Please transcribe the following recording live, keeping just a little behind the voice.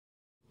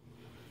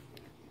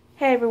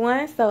Hey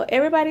everyone, so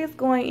everybody is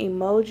going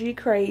emoji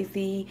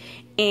crazy,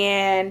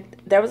 and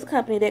there was a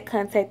company that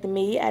contacted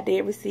me. I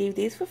did receive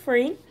these for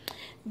free.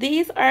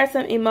 These are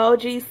some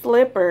emoji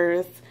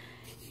slippers,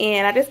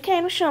 and I just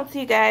came to show them to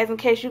you guys in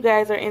case you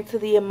guys are into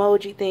the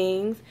emoji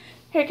things.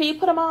 Here, can you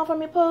put them on for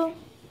me, Pooh?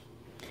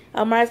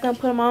 Mariah's gonna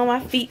put them on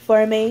my feet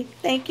for me.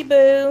 Thank you,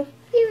 Boo.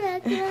 You're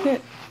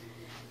welcome.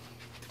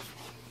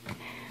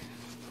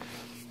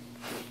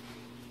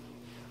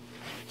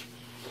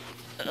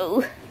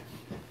 Oh,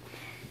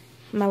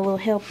 my little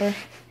helper.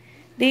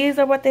 These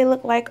are what they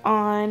look like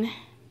on,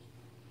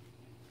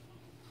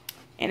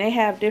 and they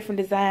have different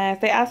designs.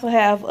 They also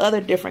have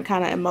other different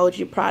kind of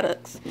emoji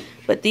products,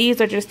 but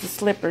these are just the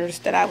slippers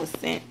that I was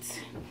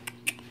sent.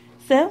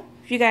 So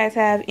if you guys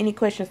have any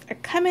questions or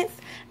comments,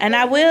 and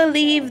I will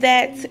leave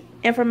that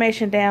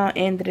information down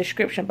in the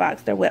description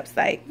box, their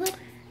website,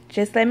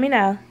 just let me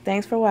know.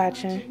 Thanks for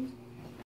watching.